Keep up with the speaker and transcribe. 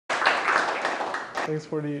Thanks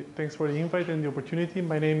for the invite and the opportunity.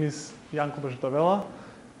 My name is Janko,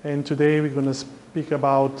 and today we're going to speak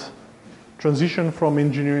about transition from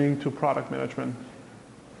engineering to product management.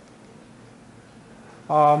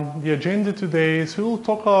 The agenda today is we'll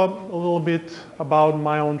talk a little bit about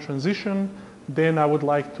my own transition. Then I would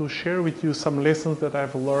like to share with you some lessons that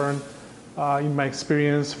I've learned in my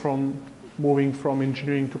experience from moving from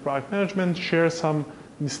engineering to product management, share some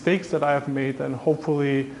mistakes that I have made, and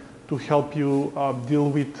hopefully to help you deal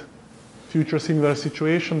with future similar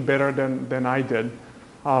situation better than I did.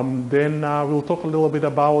 Then we'll talk a little bit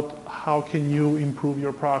about how can you improve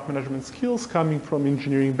your product management skills coming from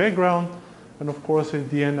engineering background. And of course, at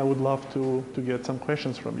the end, I would love to get some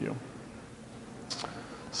questions from you.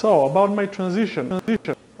 So about my transition.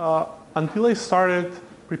 Until I started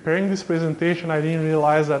preparing this presentation, I didn't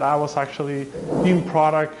realize that I was actually in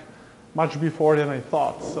product much before than I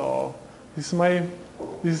thought. So this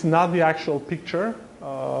is not the actual picture,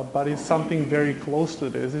 but it's something very close to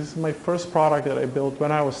this. This is my first product that I built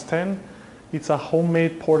when I was 10. It's a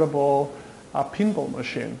homemade portable pinball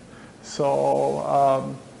machine.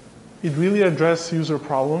 So it really addressed user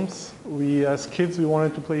problems. We, as kids, we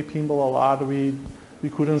wanted to play pinball a lot. We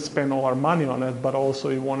couldn't spend all our money on it, but also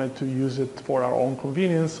we wanted to use it for our own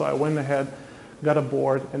convenience. So I went ahead, got a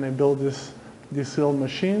board, and I built these little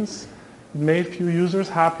machines. It made few users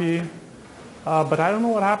happy, but I don't know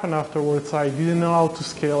what happened afterwards. I didn't know how to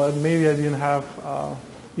scale it. Maybe I didn't have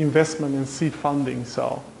investment in seed funding,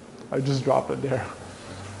 so I just dropped it there.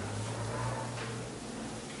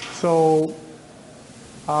 So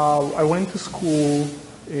I went to school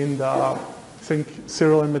in the St.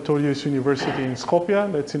 Cyril and Methodius University in Skopje.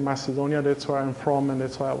 That's in Macedonia. That's where I'm from, and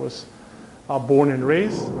that's where I was born and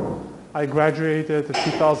raised. I graduated in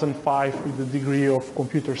 2005 with the degree of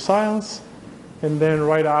computer science. And then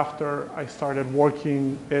right after, I started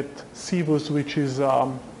working at Civus, which is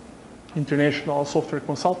an international software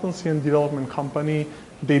consultancy and development company.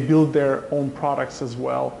 They build their own products as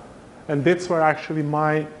well. And that's where actually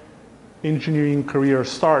my engineering career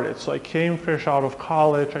started. So I came fresh out of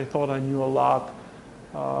college. I thought I knew a lot.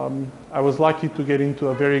 I was lucky to get into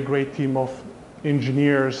a very great team of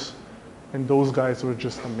engineers, and those guys were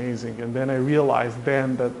just amazing. And then I realized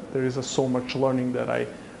then that there is so much learning that I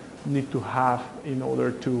need to have in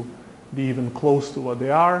order to be even close to what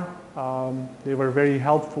they are. They were very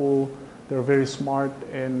helpful. They were very smart,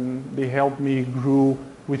 and they helped me grow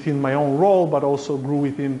within my own role, but also grew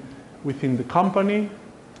within the company.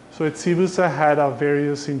 So at Civus, I had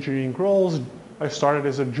various engineering roles. I started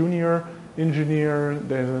as a junior engineer,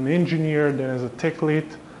 then as an engineer, then as a tech lead.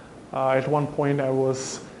 At one point, I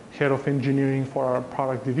was head of engineering for our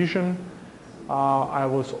product division. I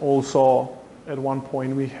was also, at one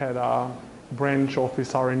point, we had a branch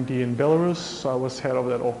office R&D in Belarus, so I was head of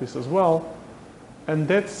that office as well. And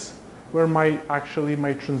that's where my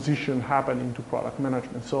transition happened into product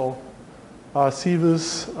management. So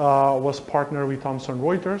Civus was partnered with Thomson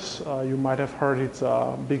Reuters. You might have heard it's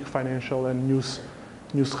a big financial and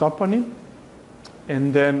news company.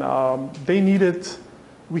 And then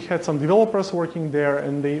we had some developers working there,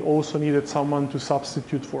 and they also needed someone to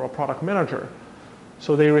substitute for a product manager.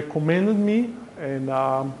 So they recommended me, and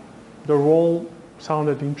the role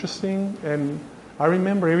sounded interesting. And I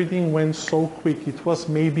remember everything went so quick. It was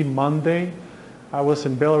maybe Monday. I was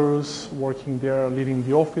in Belarus working there, leading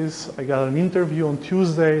the office. I got an interview on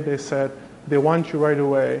Tuesday. They said, they want you right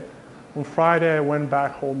away. On Friday, I went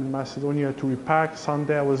back home in Macedonia to repack.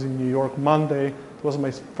 Sunday, I was in New York. Monday, it was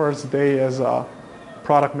my first day as a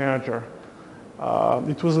product manager.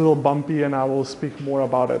 It was a little bumpy, and I will speak more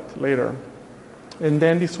about it later. And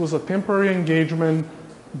then this was a temporary engagement.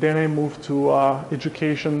 Then I moved to an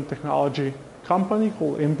education technology company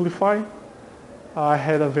called Amplify. I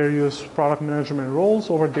had various product management roles.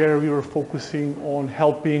 Over there, we were focusing on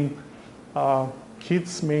helping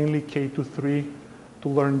kids, mainly K-3, to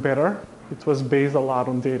learn better. It was based a lot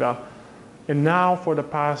on data. And now, for the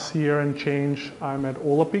past year and change, I'm at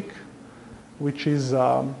Olapic, which is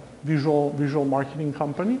a visual marketing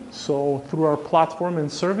company. So through our platform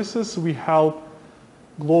and services, we help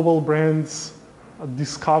global brands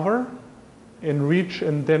discover, enrich,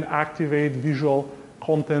 and then activate visual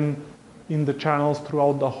content in the channels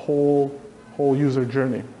throughout the whole user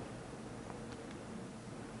journey.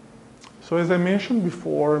 So as I mentioned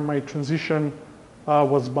before, my transition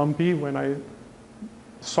was bumpy. When I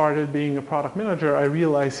started being a product manager, I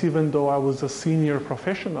realized even though I was a senior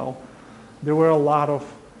professional, there were a lot of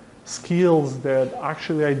skills that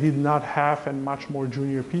actually I did not have, and much more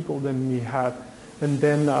junior people than me had. And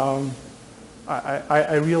then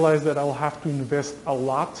I realized that I'll have to invest a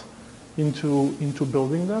lot into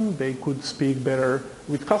building them. They could speak better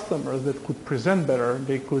with customers, they could present better,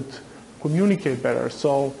 they could communicate better.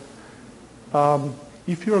 So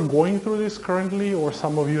if you're going through this currently, or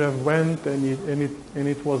some of you have went and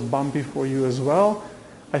it was bumpy for you as well,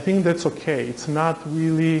 I think that's okay. It's not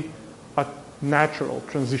really a natural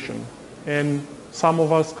transition. And some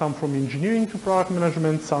of us come from engineering to product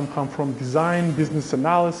management, some come from design, business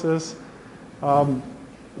analysis,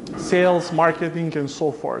 sales, marketing, and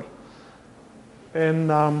so forth. And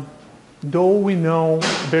though we know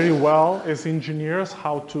very well as engineers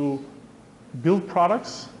how to build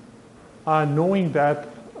products, knowing that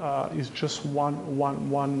is just one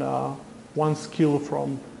skill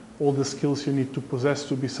from all the skills you need to possess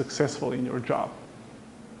to be successful in your job.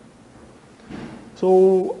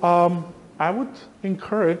 So I would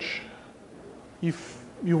encourage, if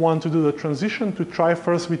you want to do the transition, to try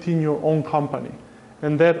first within your own company.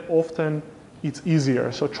 And that often it's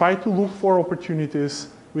easier. So try to look for opportunities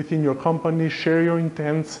within your company, share your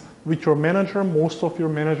intents with your manager. Most of your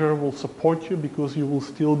manager will support you because you will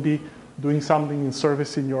still be doing something in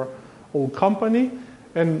service in your own company.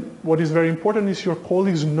 And what is very important is your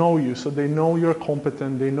colleagues know you, so they know you're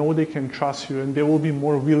competent, they know they can trust you, and they will be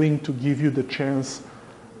more willing to give you the chance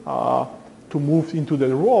to move into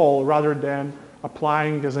the role rather than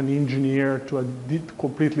applying as an engineer to a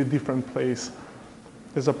completely different place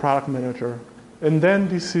as a product manager. And then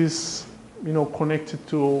this is, connected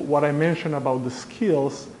to what I mentioned about the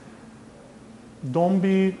skills. Don't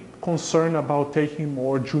be concerned about taking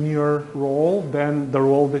more junior role than the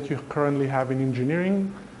role that you currently have in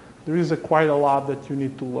engineering. There is quite a lot that you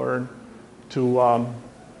need to learn to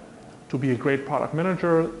be a great product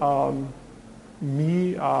manager. I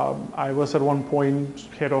was at one point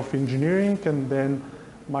head of engineering, and then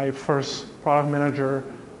my first product manager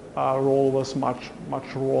role was much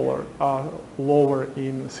lower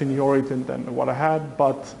in seniority than what I had,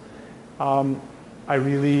 but I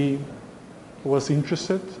really was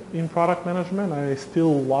interested in product management. I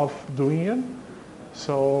still love doing it.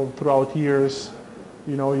 So throughout years,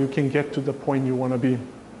 you can get to the point you want to be.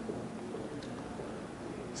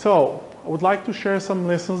 So I would like to share some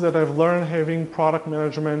lessons that I've learned having product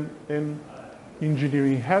management and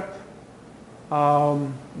engineering hat.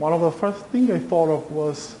 One of the first things I thought of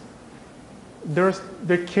was there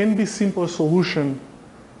can be simple solution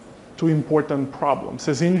to important problems.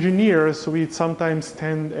 As engineers, we sometimes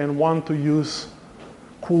tend and want to use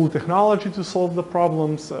cool technology to solve the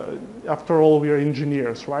problems. After all, we are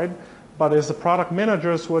engineers, right? But as the product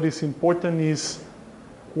managers, what is important is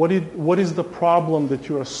what is the problem that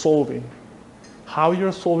you are solving. How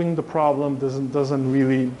you're solving the problem doesn't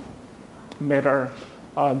really matter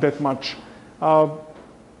that much.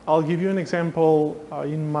 I'll give you an example. A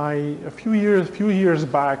few years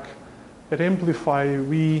back at Amplify,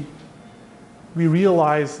 we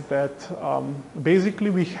realized that basically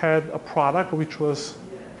we had a product which was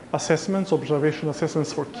observation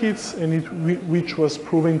assessments for kids, and which was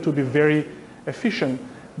proving to be very efficient.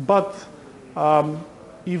 But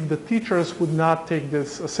if the teachers would not take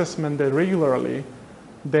this assessment regularly,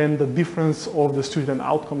 then the difference of the student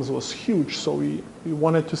outcomes was huge. So we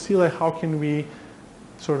wanted to see how can we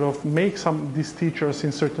sort of make these teachers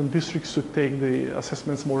in certain districts to take the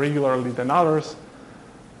assessments more regularly than others.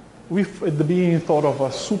 We at the beginning thought of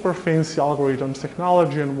a super fancy algorithms,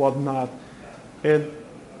 technology and whatnot.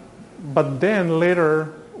 But then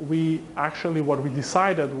later, what we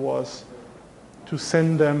decided was to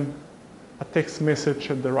send them a text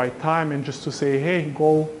message at the right time and just to say, hey,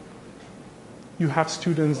 go, you have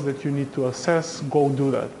students that you need to assess, go do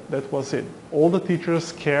that. That was it. All the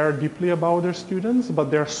teachers care deeply about their students, but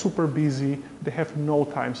they're super busy. They have no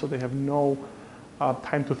time, so they have no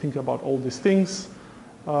time to think about all these things.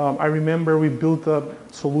 I remember we built a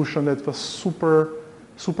solution that was super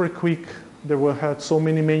quick. Had so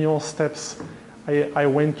many manual steps. I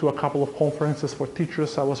went to a couple of conferences for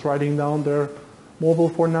teachers. I was writing down their mobile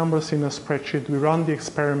phone numbers in a spreadsheet. We ran the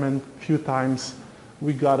experiment a few times.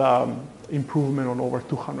 We got improvement on over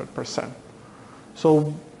 200%.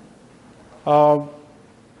 So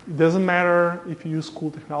it doesn't matter if you use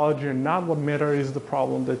cool technology or not. What matters is the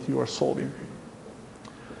problem that you are solving.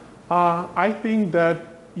 I think that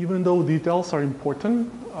even though details are important,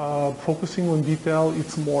 focusing on detail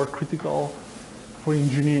is more critical for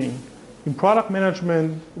engineering. In product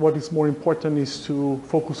management, what is more important is to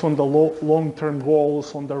focus on the long-term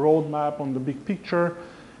goals, on the roadmap, on the big picture,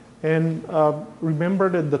 and remember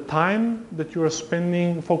that the time that you are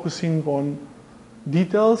spending focusing on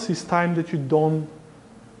details is time that you don't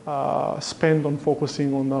spend on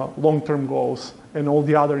focusing on the long-term goals and all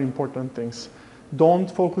the other important things. don't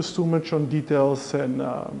focus too much on details and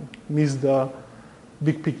miss the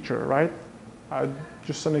big picture, right?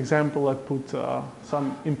 Just an example, I put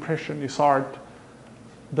some impressionist art,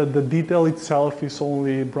 that the detail itself is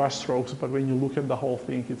only brush strokes, but when you look at the whole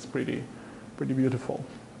thing, it's pretty beautiful.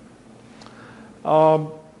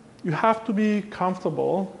 You have to be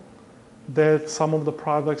comfortable that some of the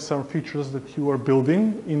products and features that you are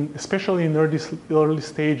building, especially in early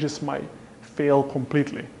stages, might fail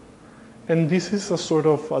completely. And this is a sort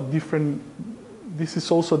of a different, this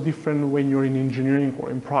is also different when you're in engineering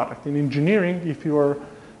or in product. In engineering, if you're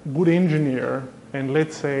a good engineer, and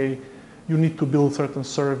let's say you need to build certain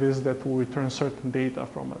service that will return certain data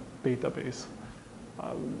from a database,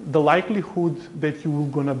 the likelihood that you're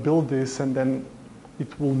gonna build this and then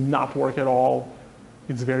it will not work at all,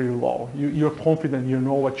 it's very low. You're confident, you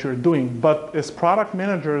know what you're doing. But as product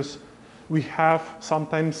managers, we have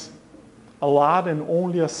sometimes a lot and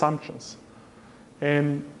only assumptions.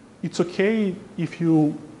 And it's okay if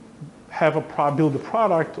you have build a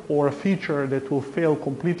product or a feature that will fail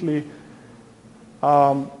completely,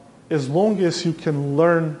 as long as you can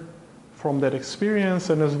learn from that experience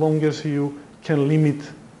and as long as you can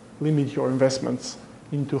limit your investments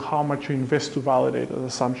into how much you invest to validate an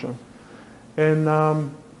assumption. And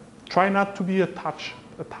try not to be attached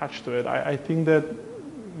to it. I think that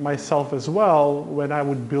myself as well, when I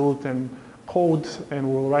would build and code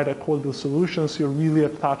and will write a code build solutions, you're really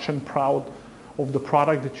attached and proud of the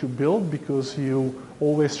product that you build because you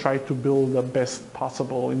always try to build the best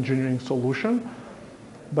possible engineering solution.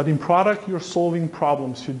 But in product, you're solving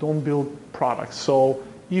problems. You don't build products. So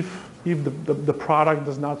if the product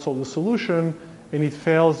does not solve the solution and it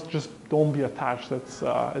fails, just don't be attached.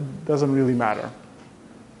 It doesn't really matter.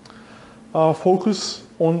 Focus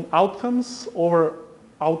on outcomes over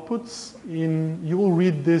outputs. You will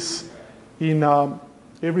read this in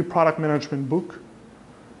every product management book,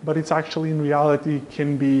 but it's actually in reality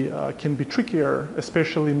can be trickier,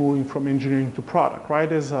 especially moving from engineering to product,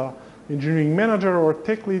 right? As an engineering manager or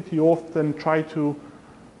tech lead, you often try to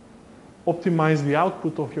optimize the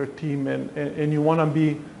output of your team and you want to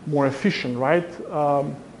be more efficient, right?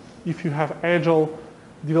 If you have agile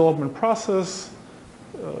development process,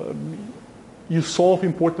 you solve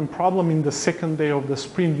important problem in the second day of the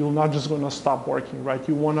sprint, you're not just going to stop working, right?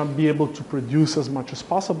 You want to be able to produce as much as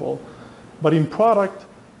possible. But in product,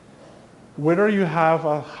 whether you have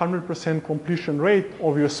 100% completion rate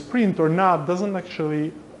of your sprint or not doesn't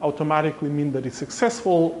actually automatically mean that it's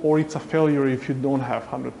successful or it's a failure if you don't have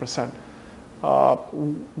 100%.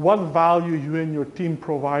 What value you and your team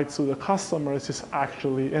provides to the customers is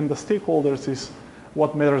actually, and the stakeholders is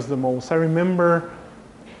what matters the most. I remember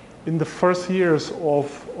in the first years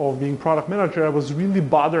of being product manager, I was really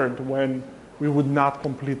bothered when we would not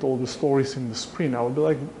complete all the stories in the sprint. I would be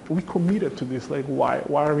like, we committed to this, like why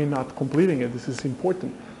are we not completing it? This is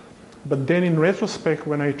important. But then in retrospect,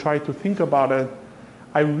 when I try to think about it,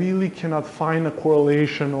 I really cannot find a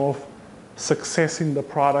correlation of success in the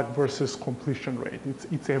product versus completion rate.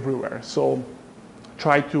 It's everywhere. So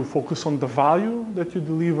try to focus on the value that you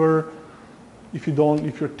deliver. If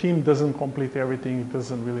your team doesn't complete everything, it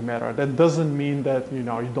doesn't really matter. That doesn't mean that you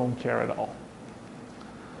don't care at all.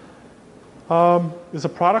 As a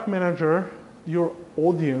product manager, your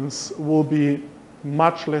audience will be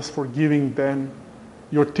much less forgiving than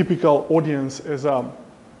your typical audience as an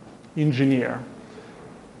engineer.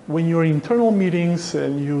 When you're in internal meetings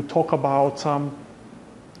and you talk about some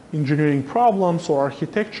engineering problems or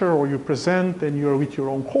architecture, or you present and you're with your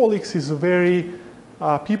own colleagues,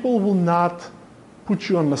 people will not put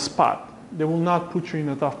you on the spot. They will not put you in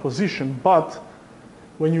a tough position. But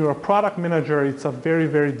when you're a product manager, it's a very,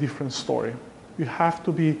 very different story. You have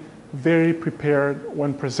to be very prepared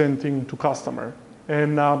when presenting to customer.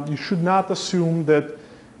 And you should not assume that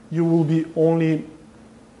you will be only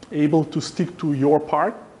able to stick to your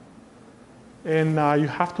part. And you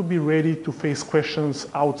have to be ready to face questions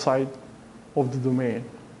outside of the domain.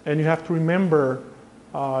 And you have to remember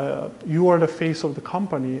you are the face of the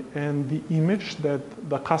company, and the image that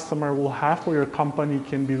the customer will have for your company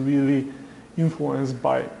can be really influenced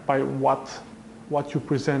by what you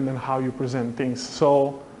present and how you present things.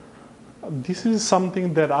 So this is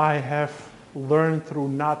something that I have learned through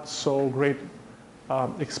not so great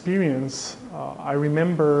experience. I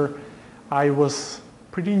remember I was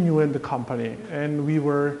pretty new in the company, and we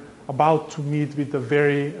were about to meet with a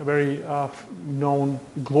very, very known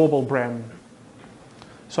global brand.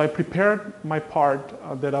 So I prepared my part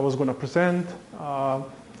that I was going to present.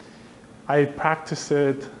 I practiced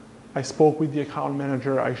it. I spoke with the account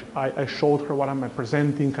manager. I showed her what I'm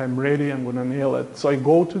presenting. I'm ready. I'm going to nail it. So I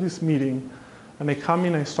go to this meeting. And I come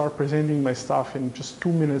in, I start presenting my stuff in just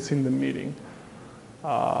 2 minutes in the meeting.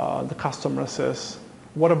 The customer says,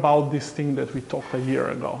 what about this thing that we talked a year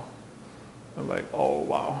ago? I'm like, oh,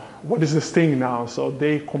 wow, what is this thing now? So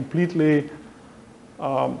they completely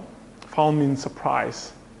found me in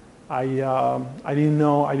surprise. I didn't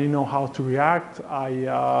know how to react.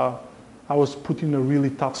 I was put in a really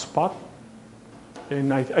tough spot.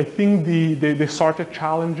 And I think they started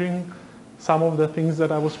challenging some of the things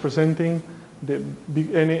that I was presenting.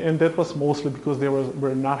 And that was mostly because they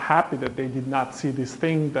were not happy that they did not see this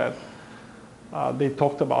thing that they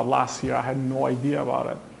talked about last year. I had no idea about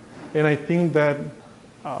it. And I think that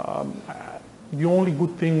the only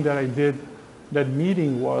good thing that I did that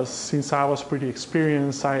meeting was, since I was pretty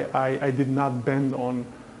experienced, I did not bend on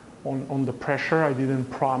the pressure. I didn't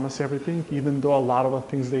promise everything, even though a lot of the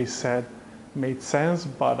things they said made sense.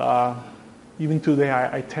 But even today,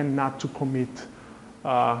 I tend not to commit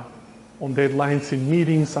on deadlines in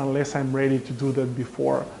meetings unless I'm ready to do that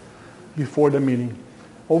before the meeting.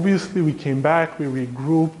 Obviously, we came back, we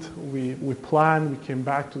regrouped, we planned, we came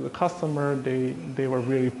back to the customer. They were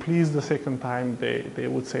really pleased the second time. They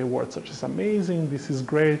would say words such as amazing, this is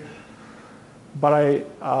great. But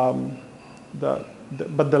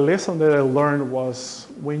the lesson that I learned was,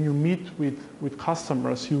 when you meet with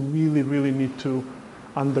customers, you really, really need to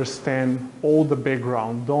understand all the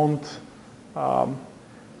background.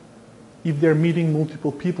 If they're meeting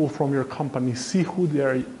multiple people from your company, see who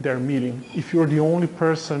they're meeting. If you're the only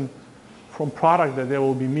person from product that they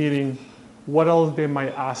will be meeting, what else they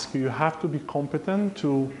might ask you. You have to be competent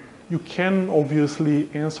you can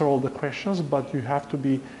obviously answer all the questions, but you have to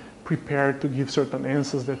be prepared to give certain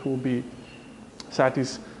answers that will be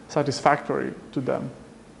satisfactory to them.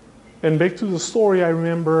 And back to the story, I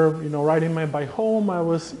remember, riding my bike home, I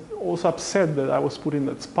was also upset that I was put in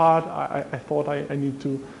that spot. I thought I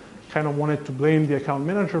kind of wanted to blame the account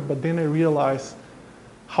manager, but then I realized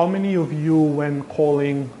how many of you, when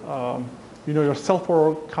calling your cell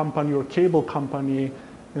phone company or cable company,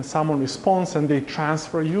 and someone responds and they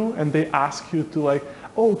transfer you and they ask you to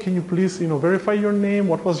oh, can you please verify your name?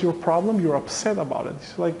 What was your problem? You're upset about it.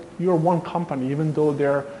 It's like you're one company, even though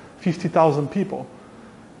there are 50,000 people.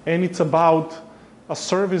 And it's about a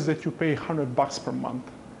service that you pay $100 per month.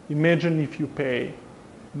 Imagine if you pay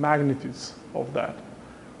magnitudes of that.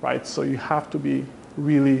 Right? So you have to be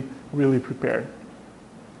really, really prepared.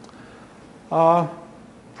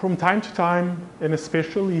 From time to time, and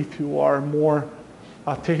especially if you are more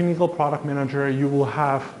a technical product manager, you will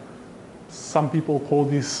have, some people call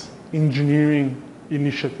this engineering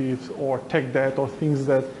initiatives or tech debt, or things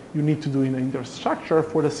that you need to do in the infrastructure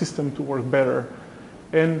for the system to work better.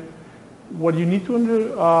 And what you need to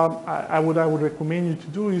I would recommend you to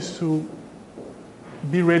do is to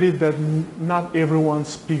be ready that not everyone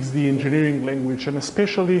speaks the engineering language, and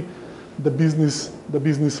especially the business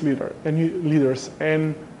leaders.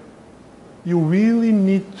 And you really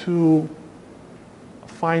need to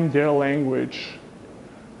find their language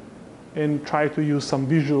and try to use some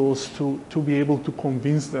visuals to be able to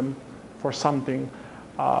convince them for something.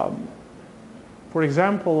 For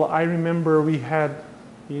example, I remember we had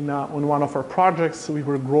on one of our projects, we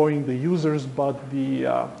were growing the users, but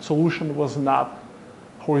the solution was not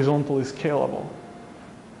horizontally scalable.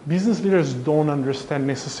 Business leaders don't understand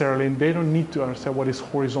necessarily, and they don't need to understand what is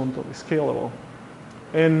horizontally scalable.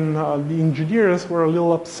 And the engineers were a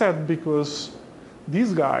little upset because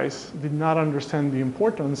these guys did not understand the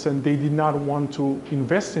importance and they did not want to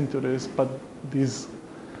invest into this, but these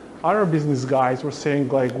other business guys were saying,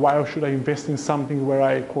 why should I invest in something where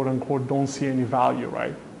I, quote unquote, don't see any value,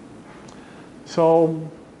 right? So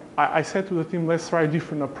I said to the team, let's try a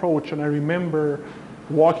different approach. And I remember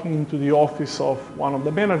walking into the office of one of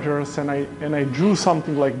the managers, and I drew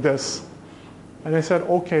something like this. And I said,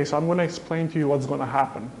 okay, so I'm going to explain to you what's going to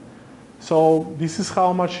happen. So this is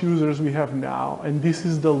how much users we have now, and this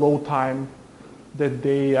is the load time that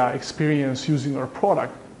they experience using our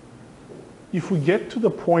product. If we get to the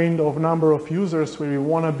point of number of users where we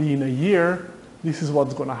want to be in a year, this is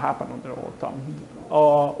what's going to happen on the load time.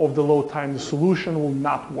 Of the load time, the solution will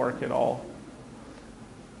not work at all.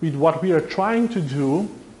 With what we are trying to do,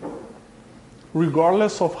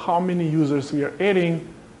 regardless of how many users we are adding,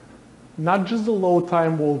 not just the load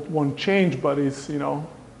time won't change, but it's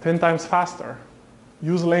 10 times faster.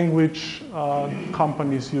 Use language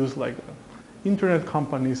companies use, like internet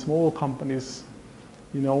companies, mobile companies,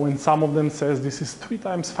 when some of them says this is 3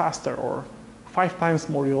 times faster or 5 times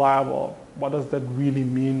more reliable, what does that really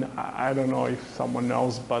mean? I don't know if someone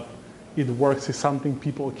knows, but it works. It's something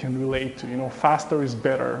people can relate to. Faster is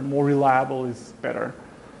better, more reliable is better.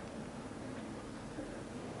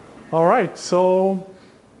 All right, so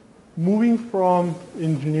moving from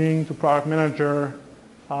engineering to product manager,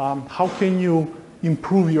 how can you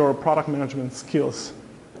improve your product management skills?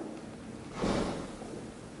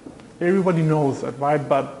 Everybody knows that, right?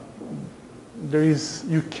 But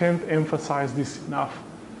you can't emphasize this enough,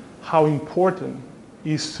 how important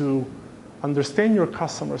it is to understand your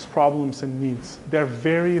customers' problems and needs. They're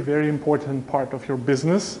very, very important part of your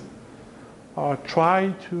business.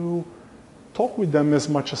 Try to talk with them as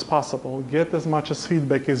much as possible. Get as much as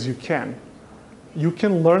feedback as you can. You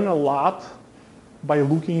can learn a lot by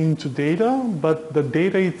looking into data, but the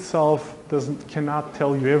data itself cannot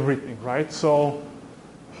tell you everything, right? So,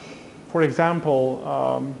 for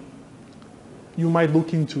example, you might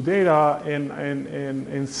look into data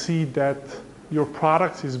and see that your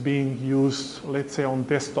product is being used, let's say on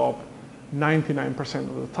desktop, 99%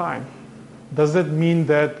 of the time. Does that mean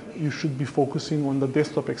that you should be focusing on the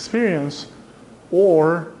desktop experience,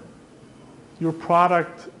 or your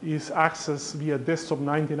product is accessed via desktop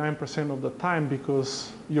 99% of the time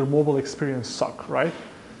because your mobile experience sucks, right?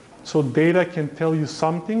 So data can tell you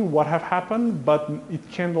something, what have happened, but it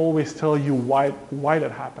can't always tell you why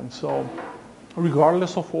that happened. So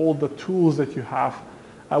regardless of all the tools that you have,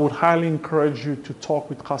 I would highly encourage you to talk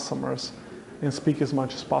with customers and speak as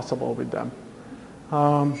much as possible with them.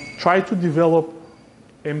 Try to develop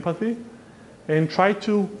empathy and try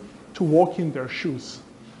to walk in their shoes.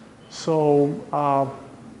 So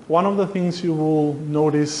one of the things you will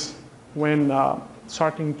notice when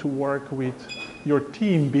starting to work with your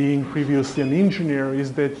team, being previously an engineer,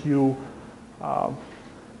 is that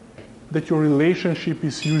that your relationship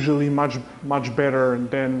is usually much better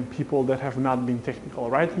than people that have not been technical,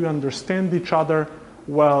 right? You understand each other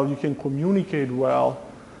well, you can communicate well,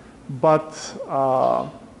 but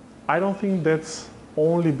I don't think that's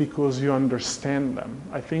only because you understand them.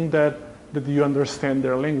 I think that you understand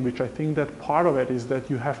their language. I think that part of it is that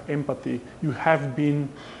you have empathy. You have been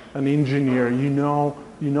an engineer. You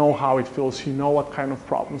know how it feels. You know what kind of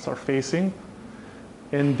problems are facing.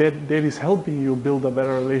 And that is helping you build a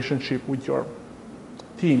better relationship with your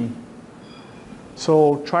team.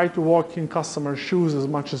 So try to walk in customers' shoes as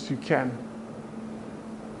much as you can.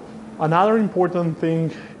 Another important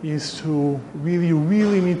thing is to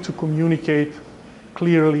really need to communicate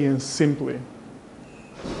clearly and simply.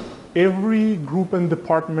 Every group and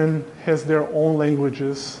department has their own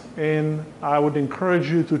languages, and I would encourage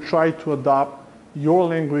you to try to adopt your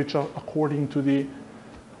language according to the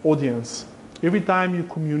audience. Every time you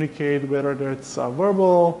communicate, whether it's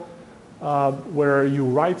verbal, where you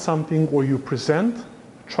write something or you present,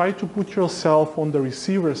 try to put yourself on the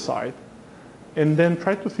receiver side, and then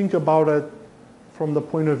try to think about it from the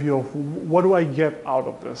point of view of what do I get out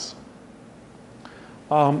of this?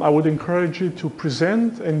 I would encourage you to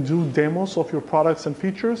present and do demos of your products and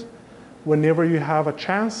features whenever you have a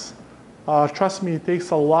chance. Trust me, it takes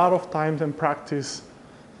a lot of time and practice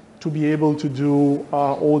to be able to do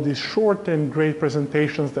all these short and great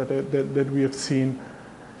presentations that we have seen.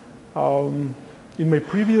 In my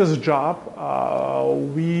previous job,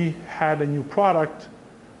 we had a new product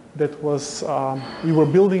that was, we were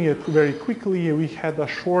building it very quickly. We had a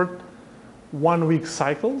short 1-week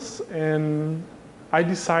cycles, and I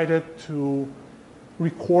decided to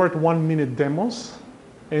record 1-minute demos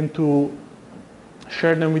and to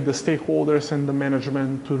share them with the stakeholders and the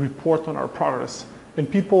management to report on our progress. And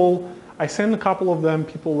I sent a couple of them,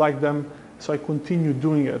 people liked them, so I continued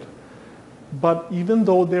doing it. But even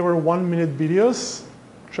though they were 1-minute videos,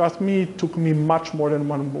 trust me, it took me much more than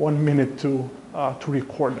one minute to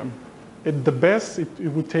record them. At the best, it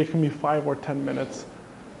would take me 5 or 10 minutes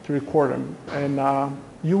to record them. And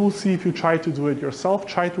you will see if you try to do it yourself,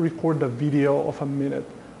 try to record the video of 1 minute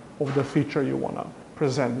of the feature you want to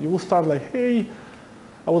present. You will start like, hey,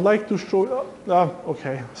 I would like to show,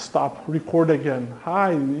 okay, stop, record again.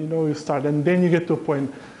 Hi, you start, and then you get to a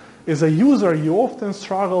point. As a user, you often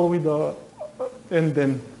struggle with and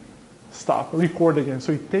then stop, record again.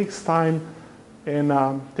 So it takes time and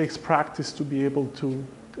takes practice to be able to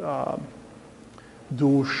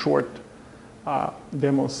do short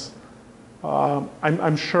demos.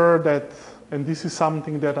 I'm sure that, and this is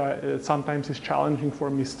something that sometimes is challenging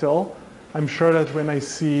for me still, I'm sure that when I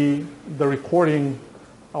see the recording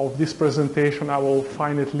of this presentation, I will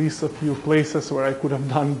find at least a few places where I could have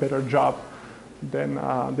done a better job than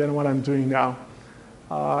what I'm doing now.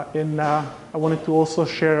 And I wanted to also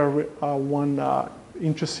share one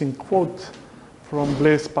interesting quote from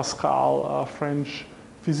Blaise Pascal, a French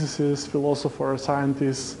physicist, philosopher,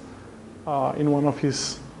 scientist, in one of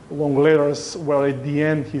his long letters, where at the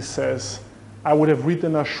end he says, I would have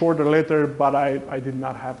written a shorter letter, but I did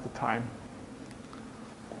not have the time.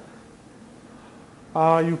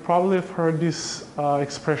 You probably have heard this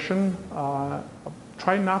expression,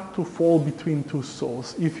 try not to fall between two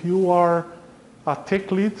stools. If you are a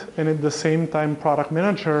tech lead and at the same time product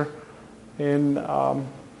manager, and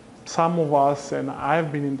some of us, and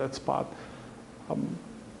I've been in that spot,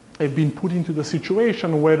 have been put into the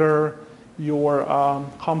situation whether your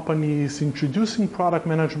company is introducing product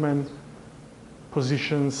management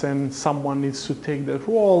positions and someone needs to take that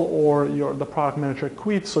role, or the product manager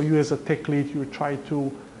quits, so you as a tech lead, you try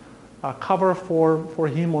to cover for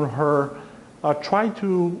him or her. Try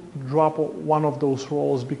to drop one of those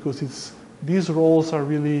roles, because these roles are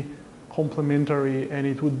really complementary and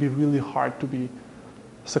it would be really hard to be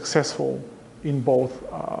successful in both.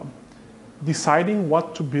 Deciding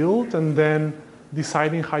what to build and then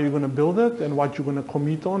deciding how you're going to build it and what you're going to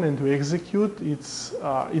commit on and to execute,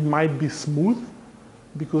 it might be smooth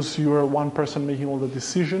because you're one person making all the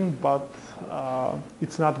decision, but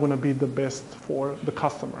it's not going to be the best for the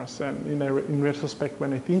customers. And in retrospect,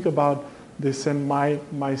 when I think about this and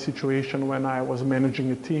my situation when I was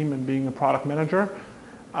managing a team and being a product manager,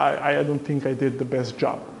 I don't think I did the best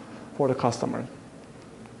job for the customer.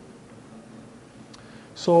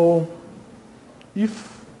 So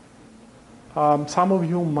if some of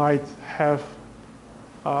you might have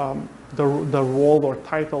the role or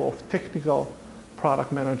title of technical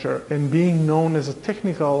product manager, and being known as a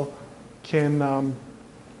technical can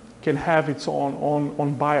have its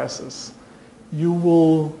own biases. You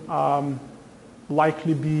will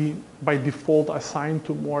likely be by default assigned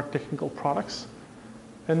to more technical products,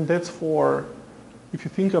 and that's for, if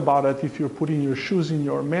you think about it, if you're putting your shoes in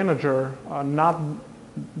your manager, not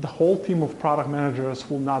the whole team of product managers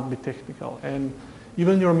will not be technical, and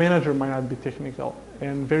even your manager might not be technical.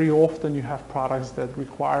 And very often you have products that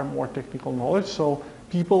require more technical knowledge, so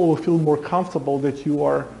people will feel more comfortable that you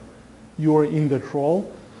are in that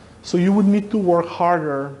role. So you would need to work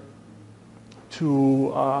harder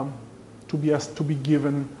to be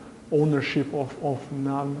given ownership of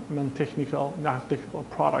non-technical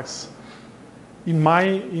products. In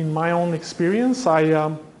my own experience,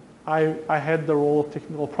 I had the role of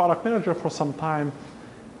technical product manager for some time,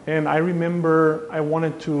 and I remember I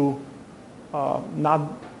wanted to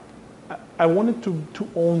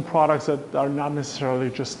own products that are not necessarily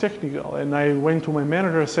just technical. And I went to my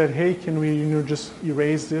manager and said, hey, can we just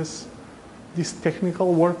erase this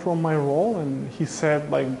technical work from my role? And he said,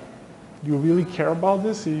 like, do you really care about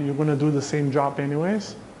this? You're going to do the same job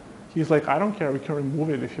anyways? He's like, I don't care, we can remove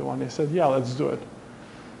it if you want. I said, yeah, let's do it.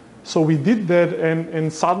 So we did that,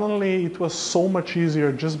 and suddenly it was so much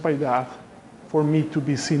easier just by that for me to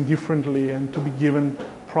be seen differently and to be given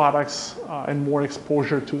products and more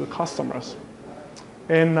exposure to the customers.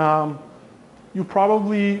 And you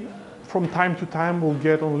probably, from time to time, will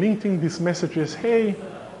get on LinkedIn these messages, hey,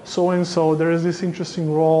 so-and-so, there is this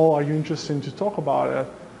interesting role, are you interested to talk about it?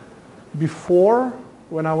 Before,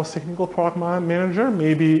 when I was technical product manager,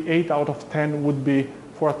 maybe 8 out of 10 would be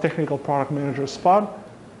for a technical product manager spot.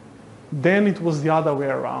 Then it was the other way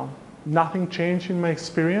around. Nothing changed in my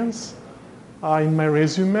experience, in my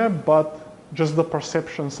resume, but just the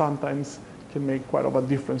perception sometimes can make quite a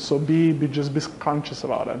difference. So just be conscious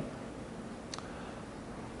about it.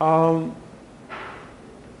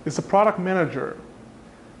 As a product manager,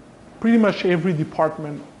 pretty much every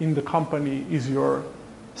department in the company is your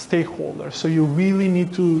stakeholder. So you really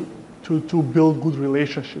need to build good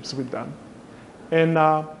relationships with them.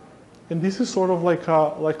 And this is sort of like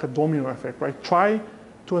a domino effect, right? Try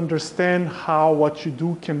to understand how what you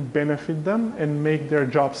do can benefit them and make their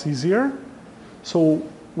jobs easier. So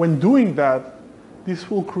when doing that, this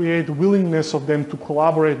will create willingness of them to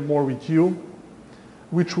collaborate more with you,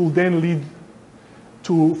 which will then lead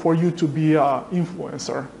for you to be an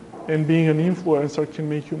influencer. And being an influencer can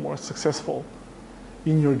make you more successful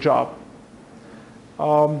in your job.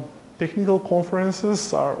 Technical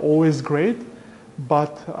conferences are always great,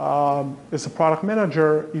 but as a product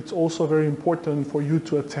manager, it's also very important for you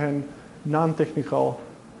to attend non-technical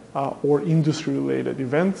or industry-related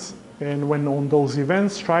events. And when on those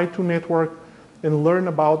events, try to network and learn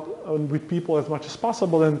with people as much as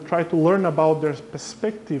possible, and try to learn about their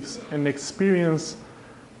perspectives and experience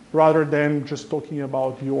rather than just talking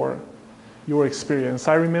about your experience.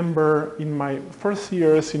 I remember in my first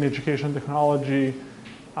years in education technology,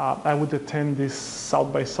 I would attend this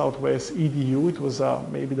South by Southwest EDU. It was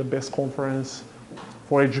maybe the best conference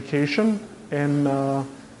for education. And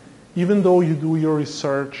even though you do your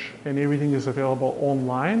research and everything is available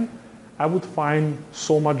online, I would find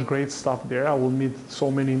so much great stuff there. I will meet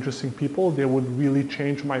so many interesting people. They would really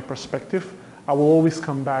change my perspective. I will always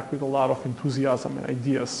come back with a lot of enthusiasm and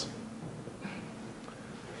ideas.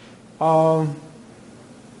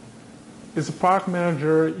 as a product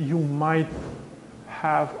manager, you might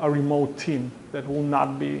have a remote team that will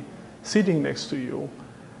not be sitting next to you.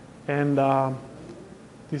 And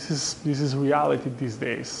this is reality these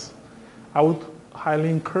days. I would highly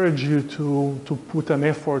encourage you to put an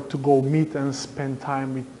effort to go meet and spend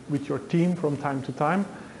time with your team from time to time.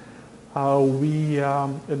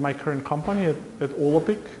 At my current company, at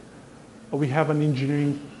Olapic, we have an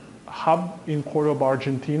engineering hub in Cordoba,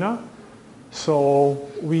 Argentina. So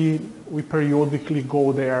we periodically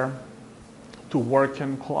go there to work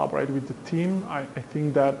and collaborate with the team. I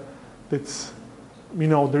think that it's,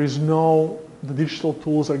 the digital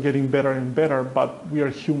tools are getting better and better, but we are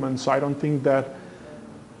human, so I don't think that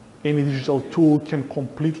any digital tool can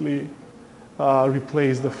completely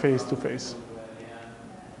replace the face-to-face.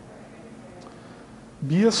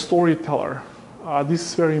 Be a storyteller. This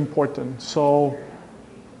is very important. So,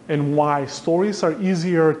 and why? Stories are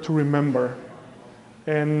easier to remember,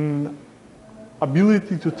 and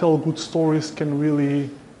ability to tell good stories can really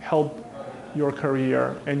help your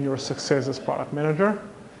career and your success as product manager.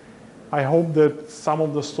 I hope that some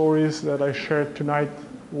of the stories that I shared tonight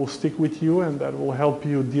will stick with you and that will help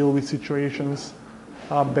you deal with situations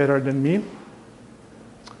better than me.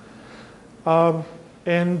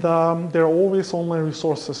 And there are always online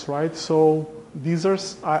resources, right? So these are,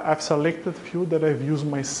 I've selected a few that I've used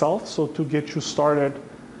myself. So to get you started,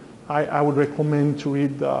 I would recommend to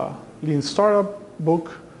read the Lean Startup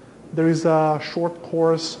book. There is a short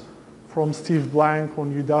course from Steve Blank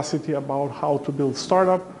on Udacity about how to build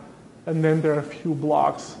startup. And then there are a few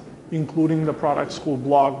blogs, including the Product School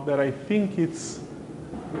blog, that I think it's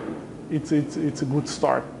a good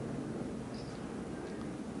start.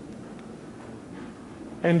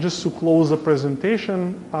 And just to close the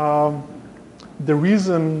presentation, the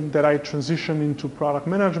reason that I transitioned into product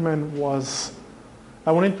management was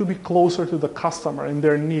I wanted to be closer to the customer and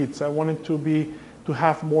their needs. I wanted to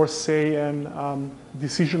have more say and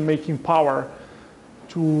decision-making power,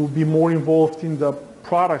 to be more involved in the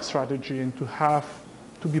product strategy, and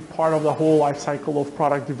to be part of the whole life cycle of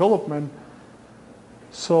product development.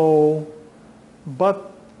 So,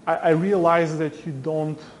 but I realized that you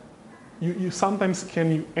sometimes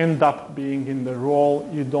you end up being in the role,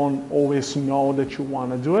 you don't always know that you want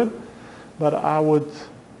to do it, but I would,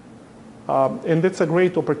 and that's a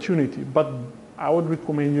great opportunity, but I would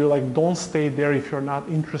recommend you, don't stay there if you're not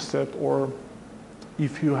interested or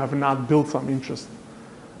if you have not built some interest.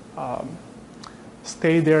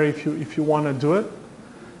 Stay there if you want to do it,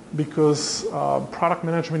 because product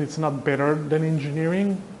management is not better than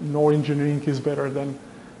engineering, nor engineering is better than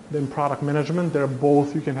product management. They're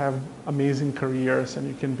both, you can have amazing careers and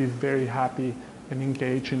you can be very happy and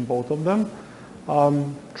engaged in both of them.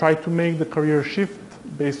 Try to make the career shift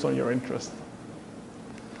based on your interest.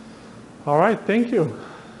 All right, thank you.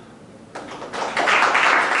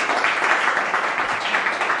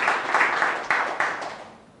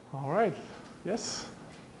 All right, yes?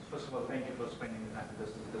 First of all, thank you for spending the time with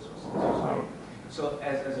us. This was great. So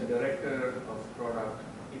as a director of product,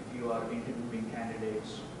 if you are interviewing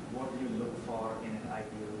candidates, what do you look for in an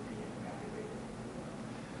ideal PM candidate?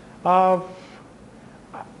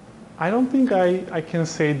 I don't think I can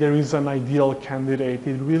say there is an ideal candidate.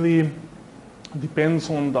 It really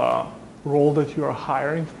depends on the role that you are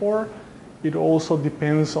hiring for. It also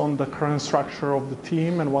depends on the current structure of the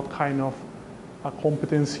team and what kind of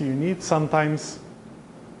competency you need. Sometimes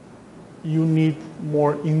you need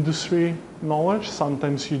more industry knowledge,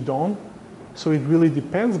 sometimes you don't. So it really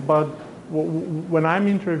depends, but when I'm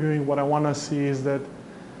interviewing, what I want to see is that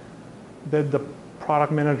the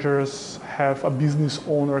product managers have a business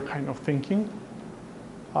owner kind of thinking,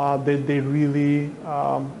 that they really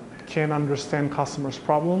can understand customers'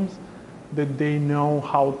 problems, that they know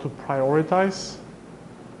how to prioritize,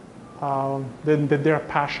 that they're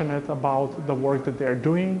passionate about the work that they're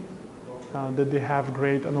doing, that they have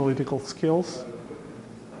great analytical skills.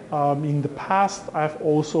 In the past, I've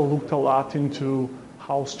also looked a lot into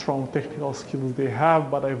how strong technical skills they have,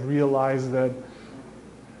 but I've realized that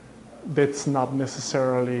that's not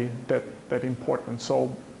necessarily that important.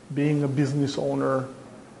 So being a business owner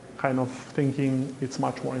kind of thinking, it's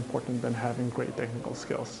much more important than having great technical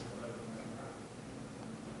skills.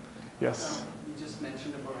 Yes? You just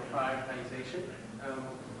mentioned about prioritization.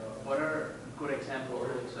 What are good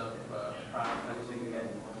examples of prioritizing, and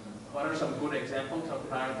what are some good examples of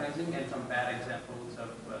prioritizing and some bad examples of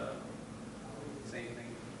same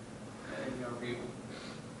thing in your view?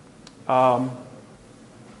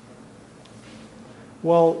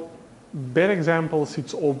 Well, bad examples,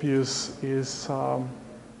 it's obvious, is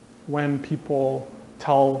when people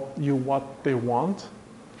tell you what they want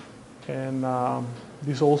and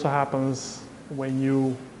This also happens when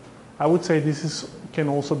you, I would say can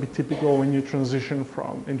also be typical when you transition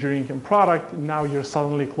from engineering and product. Now you're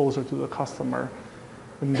suddenly closer to the customer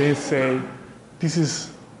and they say, this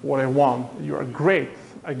is what I want. You are great.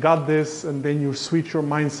 I got this. And then you switch your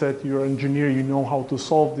mindset. You're an engineer. You know how to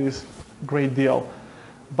solve this. Great deal.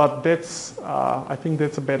 But I think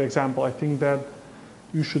that's a bad example. I think that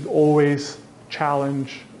you should always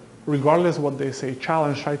challenge, regardless of what they say,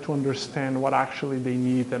 try to understand what actually they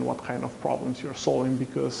need and what kind of problems you're solving,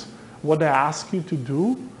 because what they ask you to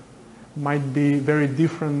do might be very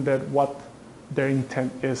different than what their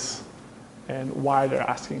intent is and why they're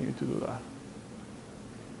asking you to do that.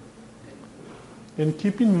 And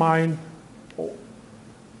keep in mind,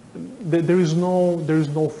 there is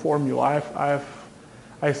no formula.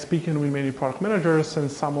 I've spoken with many product managers,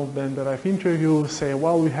 and some of them that I've interviewed say,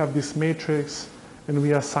 well, we have this matrix and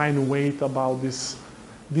we assign weight about this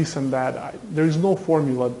and that. There is no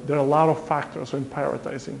formula. There are a lot of factors in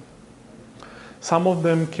prioritizing. Some of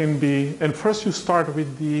them can be, and first you start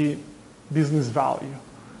with the business value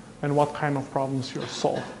and what kind of problems you're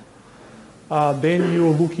solving. Then you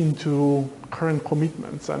look into current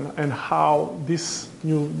commitments and how this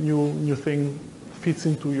new thing fits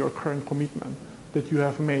into your current commitment that you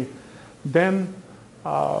have made. Then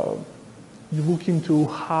you look into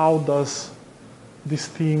how does this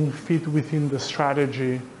thing fit within the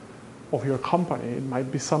strategy of your company. It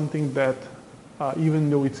might be something that even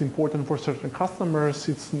though it's important for certain customers,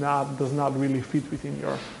 does not really fit within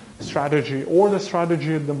your strategy or the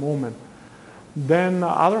strategy at the moment. Then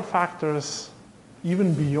other factors,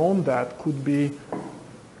 even beyond that, could be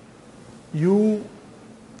you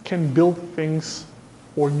can build things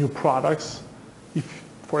or new products. If,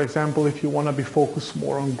 for example, if you want to be focused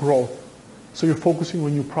more on growth, so you're focusing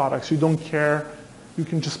on new products, you don't care, you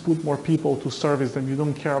can just put more people to service them. You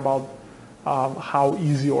don't care about how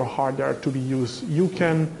easy or hard they are to be used. You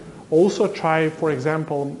can also try, for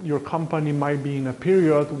example, your company might be in a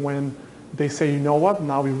period when they say, you know what,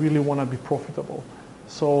 now we really want to be profitable.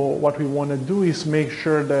 So what we want to do is make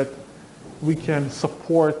sure that we can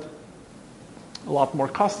support a lot more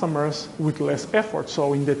customers with less effort.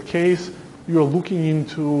 So in that case, you're looking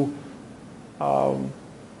into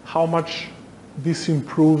how much this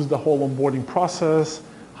improves the whole onboarding process,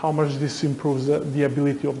 how much this improves the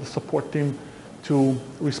ability of the support team to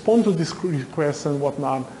respond to these requests and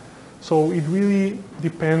whatnot. So it really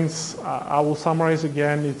depends. I will summarize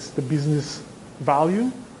again. It's the business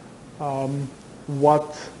value. How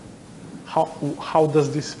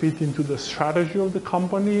does this fit into the strategy of the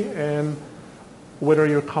company, and whether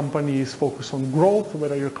your company is focused on growth,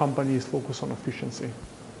 whether your company is focused on efficiency.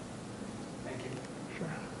 Thank you. Sure.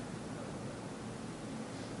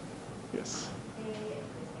 Yes.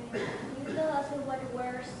 Can you tell us what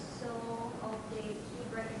were some of the key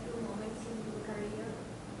breakthrough moments in your career?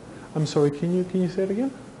 I'm sorry, can you say it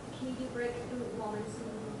again? Key breakthrough moments in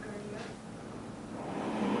your career?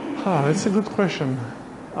 That's a good question.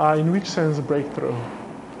 In which sense breakthrough?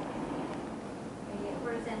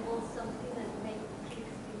 For example, something that made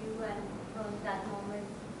clicks to you, and from that moment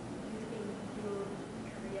you think your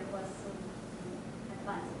career was so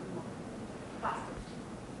advanced more faster.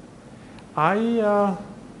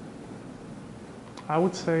 I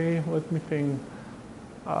would say, let me think.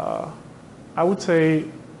 I would say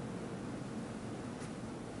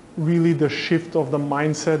really the shift of the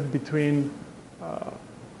mindset between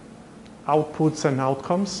outputs and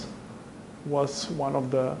outcomes was one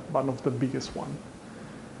of the biggest one.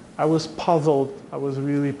 I was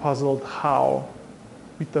really puzzled how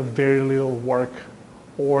with a very little work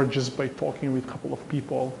or just by talking with a couple of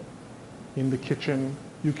people in the kitchen,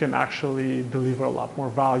 you can actually deliver a lot more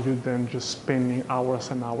value than just spending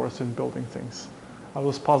hours and hours in building things. I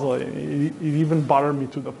was puzzled. It even bothered me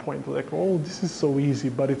to the point like, oh, this is so easy,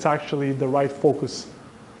 but it's actually the right focus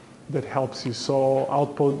that helps you. So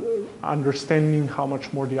understanding how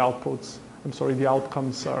much more the outcomes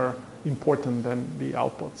are important than the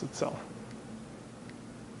outputs itself.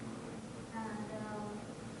 And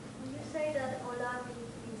would you say that Olapic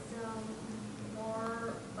is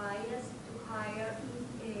more biased to hire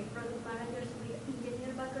product managers with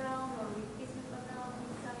engineer background or with business background,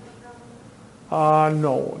 design background?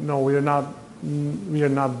 No, we are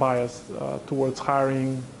not biased towards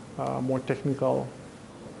hiring more technical.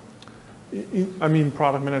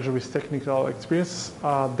 Product manager with technical experience.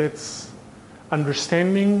 That's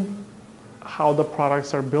understanding how the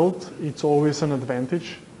products are built. It's always an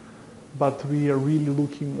advantage, but we are really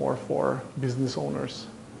looking more for business owners.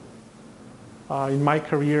 In my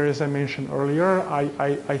career, as I mentioned earlier,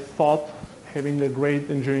 I thought having a great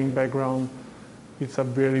engineering background, it's a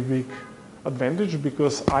very big advantage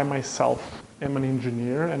because I myself am an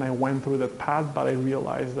engineer and I went through that path, but I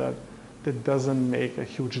realized that that doesn't make a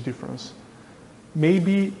huge difference.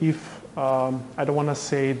 Maybe if, I don't want to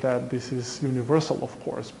say that this is universal, of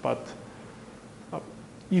course, but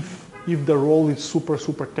if the role is super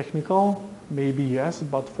technical, maybe yes,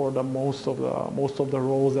 but for the most of the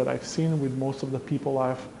roles that I've seen with most of the people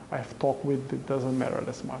I've talked with, it doesn't matter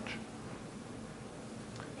as much.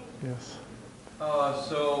 Yes.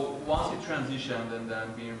 So once you transitioned and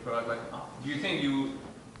then being product, like, do you think you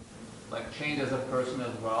like change as a person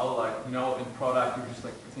as well? Like, you know, in product you're just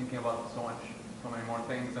like thinking about so many more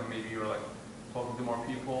things, and maybe you're like talking to more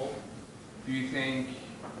people. Do you think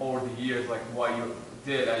over the years, like what you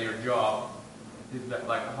did at your job, is that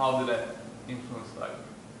like how did that influence, like,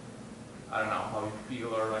 I don't know, how you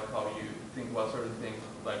feel or like how you think about certain things?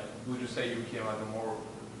 Like, would you say you became like a more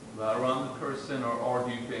well-rounded person, or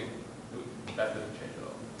do you think that didn't change at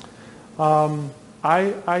all?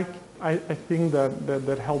 I think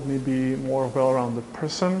that helped me be more well-rounded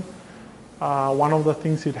person. One of the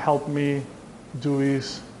things it helped me do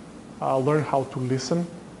is learn how to listen,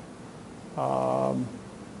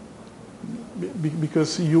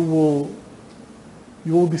 because you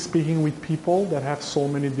will be speaking with people that have so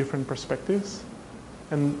many different perspectives,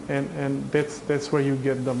 and that's where you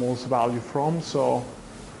get the most value from. So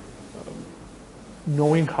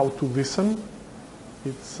knowing how to listen,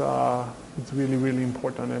 it's really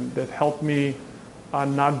important, and that helped me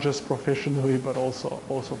not just professionally but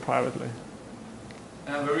also privately.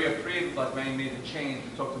 And I'm very afraid, like when you made the change,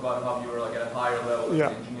 you talked about how you were like at a higher level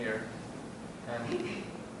as an engineer, and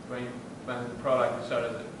when you went to the product, you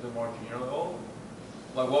started at the more junior level.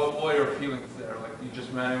 Like, what were your feelings there? Like, you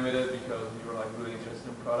just ran with it because you were like really interested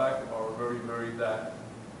in product, or were you worried that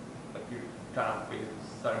like you kind of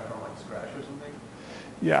starting from like scratch or something?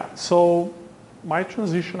 Yeah. So my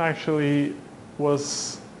transition actually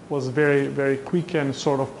was very quick and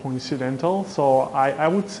sort of coincidental. So I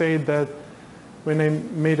would say that when I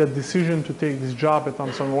made a decision to take this job at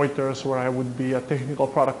Thomson Reuters, where I would be a technical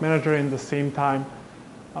product manager and at the same time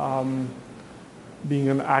being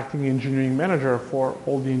an acting engineering manager for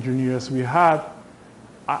all the engineers we had,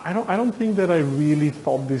 I don't think that I really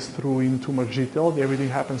thought this through in too much detail. Everything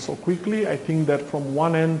happened so quickly. I think that from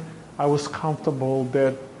one end, I was comfortable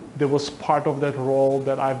that there was part of that role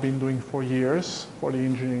that I've been doing for years for the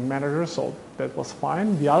engineering manager, so that was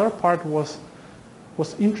fine. The other part was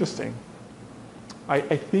interesting.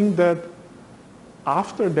 I think that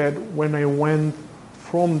after that, when I went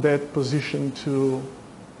from that position to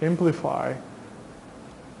Amplify,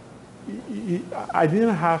 I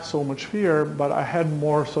didn't have so much fear, but I had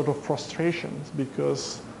more sort of frustrations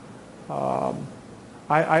because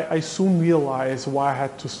I soon realized why I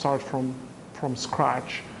had to start from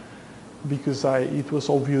scratch, because it was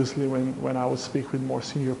obviously when I would speak with more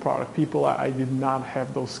senior product people, I did not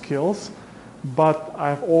have those skills, but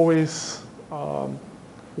I've always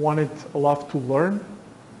wanted a lot to learn,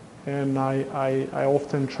 and I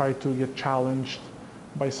often try to get challenged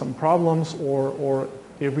by some problems, or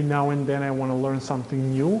every now and then I want to learn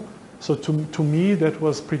something new. So to me, that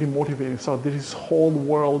was pretty motivating. So there is whole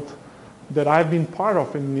world that I've been part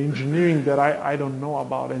of in engineering that I don't know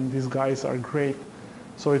about, and these guys are great.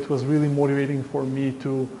 So it was really motivating for me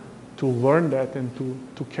to learn that and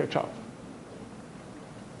to catch up.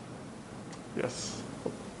 Yes.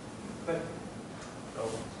 But,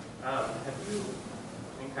 have you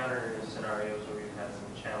encountered any scenarios where you've had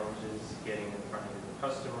some challenges getting in front of your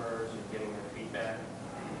customers or getting their feedback,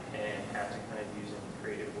 and have to kind of use any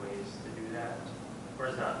creative ways to do that? Or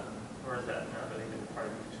is that not really been part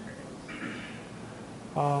of your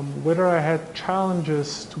experience? Whether I had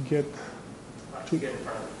challenges to get To get in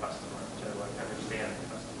front of the customer, to like understand the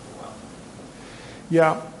customer well.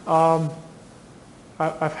 Yeah,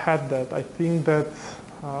 I've had that. I think that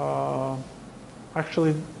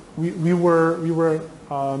actually we were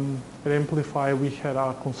at Amplify. We had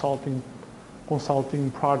a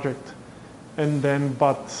consulting project, and then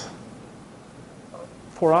but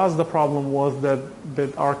for us the problem was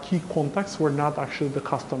that our key contacts were not actually the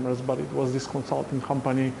customers, but it was this consulting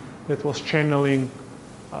company that was channeling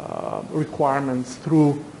requirements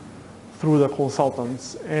through the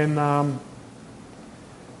consultants, and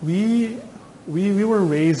we were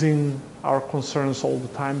raising our concerns all the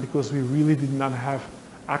time because we really did not have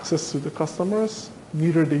access to the customers,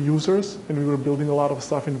 neither the users, and we were building a lot of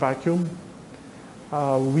stuff in vacuum.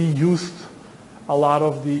 We used a lot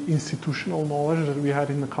of the institutional knowledge that we had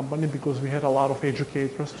in the company because we had a lot of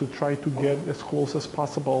educators to try to get as close as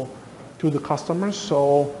possible to the customers.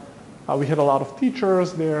 So we had a lot of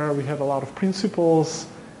teachers there, we had a lot of principals,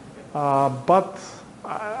 but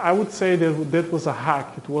I would say that that was a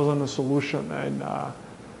hack. It wasn't a solution, and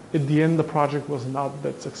at the end, the project was not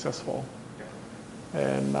that successful.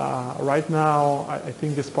 And right now, I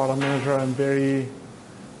think as product manager, I'm very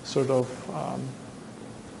sort of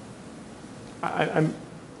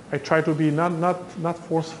I try to be not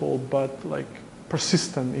forceful, but like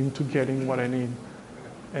persistent into getting what I need.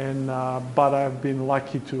 And but I've been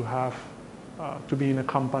lucky to have to be in a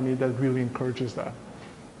company that really encourages that.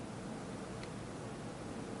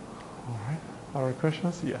 All right. Other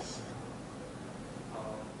questions? Yes.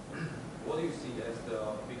 What do you see as the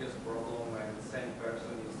biggest problem when the same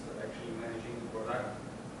person is actually managing the product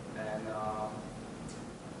and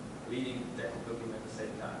leading the technical team at the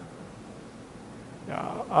same time?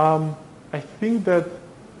 Yeah, I think that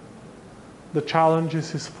the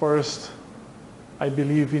challenges is first, I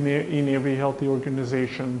believe in every healthy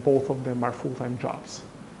organization, both of them are full-time jobs.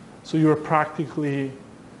 So you're practically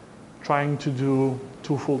trying to do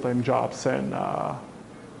 2 full-time jobs. And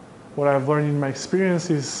what I've learned in my experience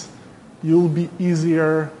is it will be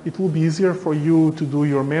easier for you to do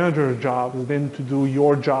your manager's job than to do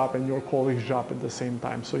your job and your colleague's job at the same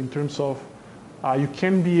time. So in terms of, you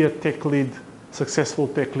can be a tech lead, successful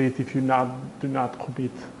tech lead if you do not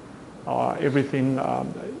commit everything,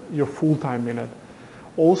 you're full-time in it.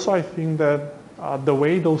 Also, I think that the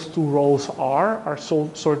way those 2 roles are so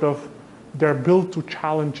sort of, they're built to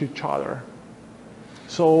challenge each other.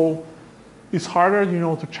 So it's harder,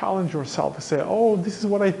 to challenge yourself and say, oh, this is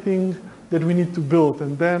what I think that we need to build.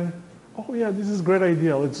 And then, oh yeah, this is a great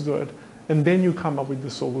idea, let's do it. And then you come up with the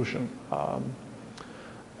solution.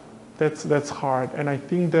 That's hard. And I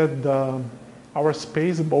think that our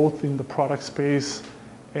space, both in the product space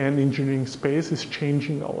and engineering space, is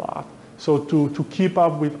changing a lot. So to keep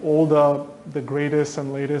up with all the greatest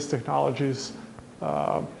and latest technologies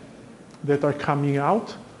that are coming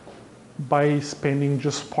out, by spending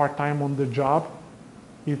just part-time on the job,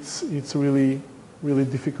 it's really, really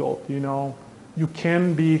difficult. You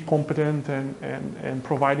can be competent and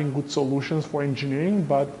providing good solutions for engineering,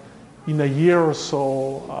 but in a year or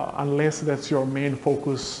so, unless that's your main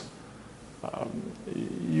focus,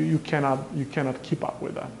 you cannot keep up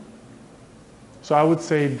with that. So I would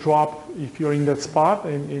say if you're in that spot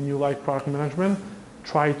and you like product management,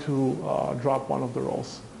 try to drop one of the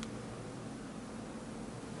roles.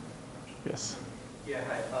 Yes. Yeah,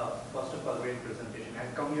 hi. First of all, great presentation.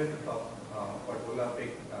 I've come here to talk for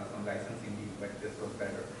Olapic, some licensing deal, but this was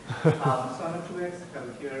better. So I'm a 2X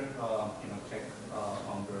healthcare, tech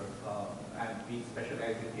founder, and we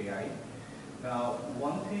specialize in AI. Now,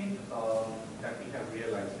 one thing that we have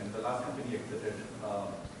realized, and the last company exited a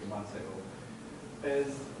few months ago,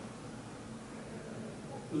 is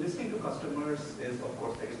listening to customers is, of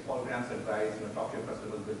course, there is Paul Graham's advice, talk to your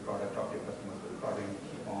customers, build product, talk to your customers, build product,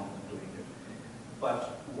 keep on doing it.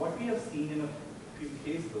 But what we have seen in a few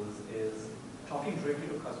cases is talking directly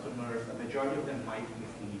to customers, the majority of them might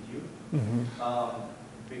mislead you,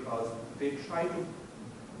 because they try to,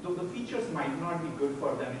 the features might not be good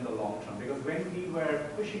for them in the long term, because when we were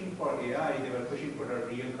pushing for AI, they were pushing for a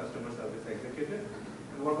real customer service executive,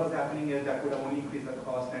 and what was happening is that would only increase the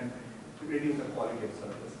cost and reduce the quality of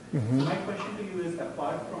service. So my question to you is,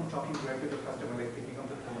 apart from talking directly to the customer, like picking up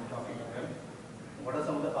the phone and talking to them, what are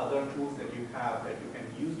some of the other tools that you have that you can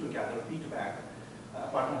use to gather feedback,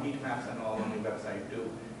 apart from heat maps and all on your website, to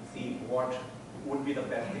see what would be the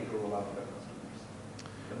best thing to roll out to the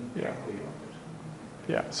customers?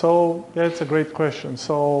 Yeah, so that's a great question.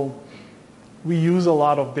 So we use a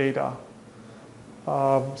lot of data.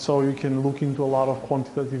 So you can look into a lot of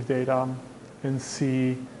quantitative data and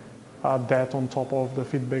see that on top of the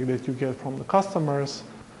feedback that you get from the customers.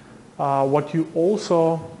 What you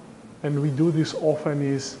also, and we do this often,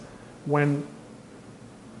 is when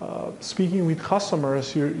speaking with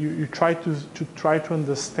customers, you try to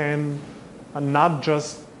understand not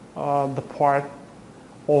just the part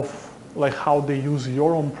of like how they use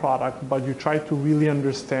your own product, but you try to really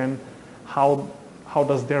understand how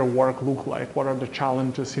does their work look like, what are the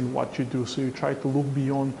challenges in what you do. So you try to look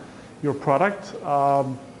beyond your product.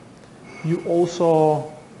 You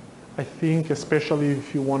also, I think, especially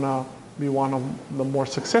if you want to be one of the more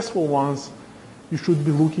successful ones, you should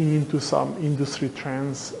be looking into some industry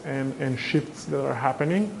trends and shifts that are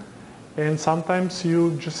happening. And sometimes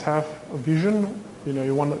you just have a vision. You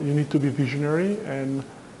need to be visionary, and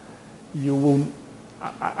you will.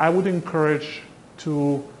 I would encourage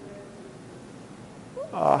to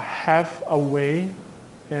have a way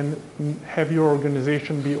and have your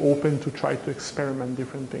organization be open to try to experiment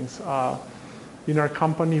different things. In our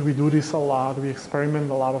company, we do this a lot. We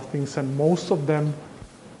experiment a lot of things, and most of them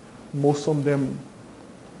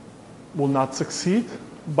will not succeed,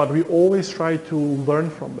 but we always try to learn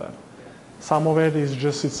from that. Some of it is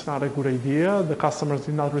just it's not a good idea. The customers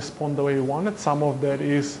did not respond the way we wanted. Some of that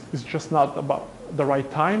is just not about the right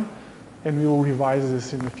time, and we will revise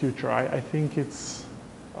this in the future. I think it's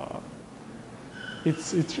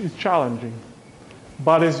challenging,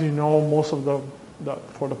 but as you know, most of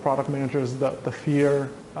for the product managers, the fear.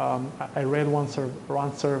 I read one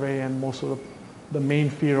survey, and most of the main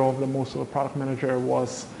fear of most of the product manager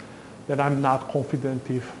was that I'm not confident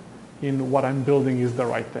if in what I'm building is the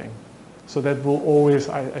right thing. So that will always,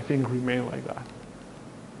 I think, remain like that.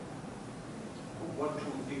 What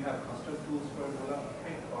tools do you have? Custom tools for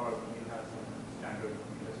Olapic, or do you have some standard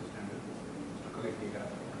industry standard tools that you use to collect data,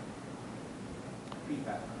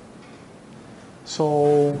 feedback?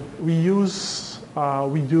 So we use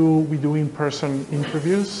we do in-person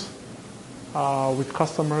interviews with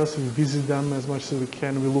customers. We visit them as much as we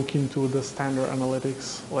can. We look into the standard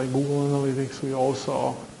analytics like Google Analytics. We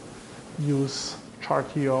also use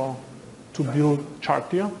Chartio to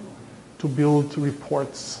build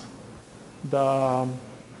reports for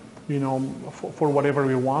whatever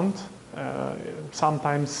we want.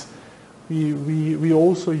 Sometimes we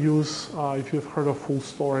also use, if you've heard of Full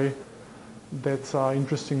Story, that's an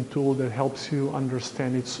interesting tool that helps you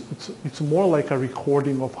understand. It's more like a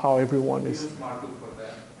recording of how everyone is. We use Smart Tool for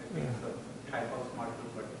that. I think it's a type of Smart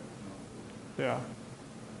Tool, but Yeah.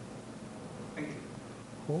 thank you.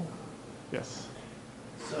 Cool. Yes.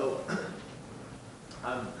 So,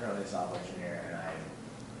 I'm currently a software engineer, and I'm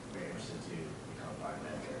very interested to become a product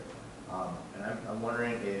manager. And I'm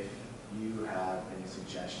wondering if you have any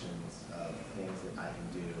suggestions of things that I can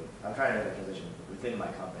do. I'm trying to make a transition within my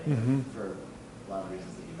company for a lot of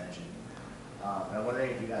reasons that you mentioned. And I'm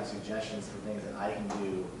wondering if you have suggestions for things that I can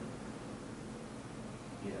do,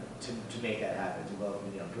 to make that happen, to both,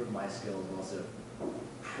 improve my skills, but also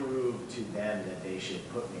prove to them that they should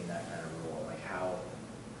put me in that kind of role. Like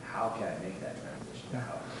how can I make that transition? Yeah.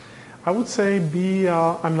 I would say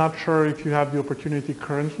I'm not sure if you have the opportunity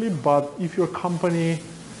currently, but if your company,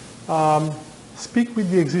 speak with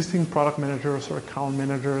the existing product managers or account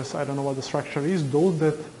managers, I don't know what the structure is, those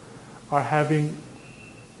that are having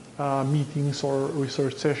meetings or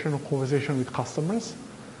research session or conversation with customers.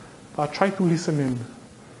 Try to listen in.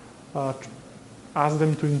 Ask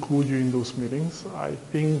them to include you in those meetings. I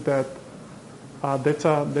think that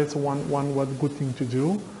that's one good thing to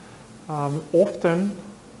do. Often,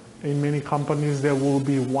 in many companies, there will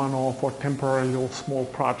be one-off or temporary or small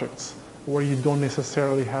projects where you don't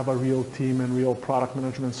necessarily have a real team and real product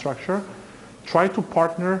management structure. Try to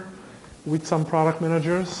partner with some product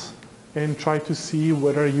managers and try to see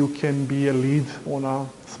whether you can be a lead on a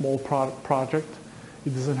small project.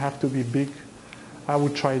 It doesn't have to be big. I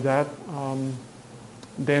would try that.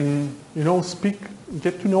 Then,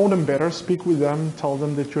 get to know them better, speak with them, tell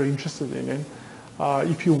them that you're interested in it.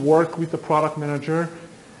 If you work with a product manager,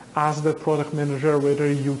 ask that product manager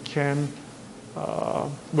whether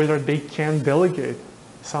they can delegate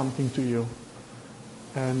something to you,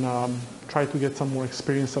 and try to get some more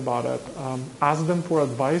experience about it. Ask them for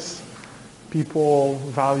advice. People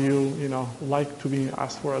value, like to be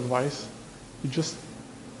asked for advice.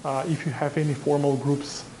 If you have any formal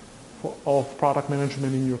groups of product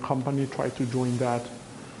management in your company, try to join that.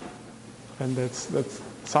 And that's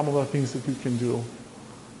some of the things that you can do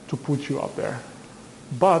to put you up there.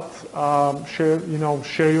 But share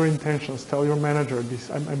your intentions. Tell your manager this.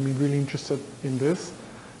 I'm really interested in this.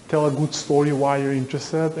 Tell a good story why you're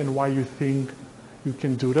interested and why you think you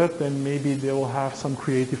can do that. Then maybe they will have some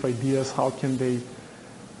creative ideas. How can they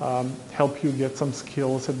help you get some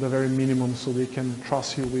skills at the very minimum so they can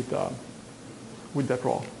trust you with that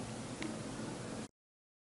role.